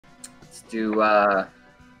do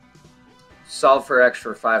Solve for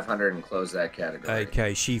Extra 500 and close that category.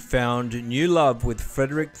 Okay, she found new love with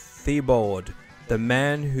Frederick Thibode, the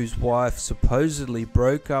man whose wife supposedly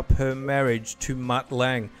broke up her marriage to Mutt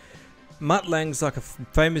Lange. Mutt Lange's like a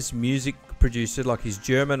famous music producer, like he's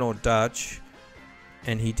German or Dutch,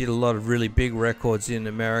 and he did a lot of really big records in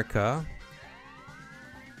America.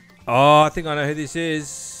 Oh, I think I know who this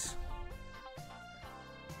is.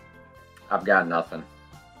 I've got nothing.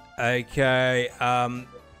 Okay, and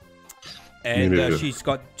she's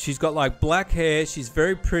got like black hair. She's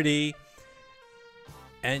very pretty,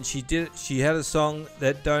 and she had a song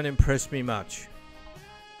that don't impress me much.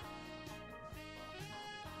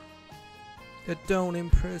 That don't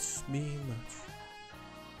impress me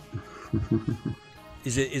much.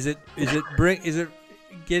 Is it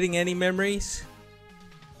getting any memories?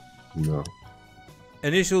 No.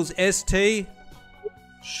 Initials ST.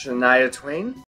 Shania Twain.